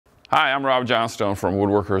Hi, I'm Rob Johnstone from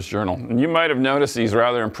Woodworker's Journal, and you might have noticed these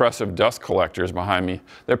rather impressive dust collectors behind me.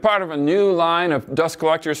 They're part of a new line of dust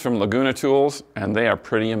collectors from Laguna tools, and they are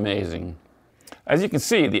pretty amazing. As you can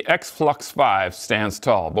see, the Flux 5 stands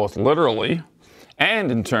tall, both literally and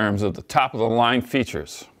in terms of the top-of-the-line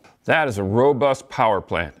features. That is a robust power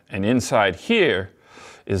plant, and inside here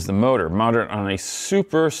is the motor mounted on a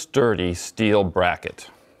super sturdy steel bracket.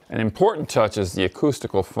 An important touch is the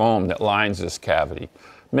acoustical foam that lines this cavity,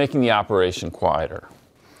 making the operation quieter.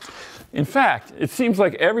 In fact, it seems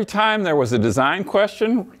like every time there was a design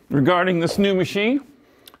question regarding this new machine,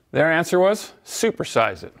 their answer was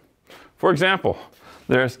supersize it. For example,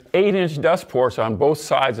 there's 8-inch dust ports on both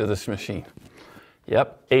sides of this machine.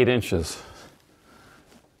 Yep, 8 inches.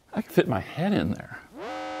 I can fit my head in there.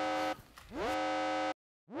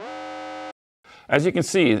 As you can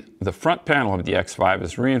see, the front panel of the X5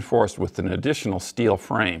 is reinforced with an additional steel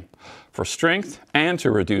frame for strength and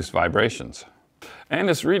to reduce vibrations. And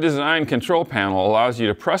this redesigned control panel allows you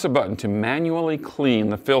to press a button to manually clean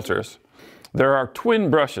the filters. There are twin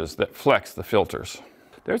brushes that flex the filters.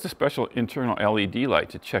 There's a special internal LED light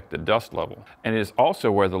to check the dust level, and it is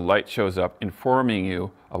also where the light shows up informing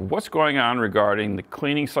you of what's going on regarding the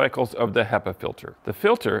cleaning cycles of the Hepa filter. The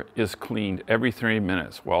filter is cleaned every 3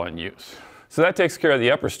 minutes while in use. So that takes care of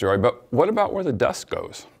the upper story, but what about where the dust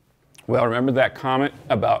goes? Well, remember that comment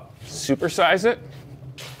about supersize it?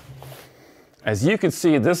 As you can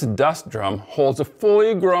see, this dust drum holds a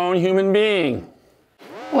fully grown human being.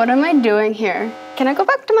 What am I doing here? Can I go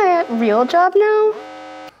back to my real job now?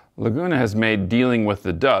 Laguna has made dealing with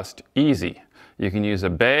the dust easy. You can use a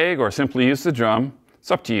bag or simply use the drum.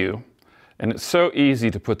 It's up to you. And it's so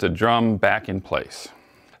easy to put the drum back in place.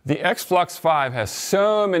 The Flux 5 has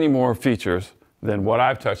so many more features than what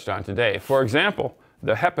I've touched on today. For example,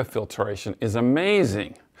 the Hepa filtration is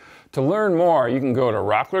amazing. To learn more, you can go to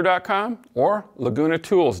rockler.com or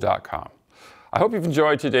lagunatools.com. I hope you've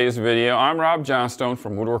enjoyed today's video. I'm Rob Johnstone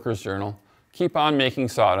from Woodworker's Journal. Keep on making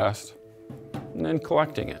sawdust and then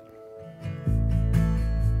collecting it.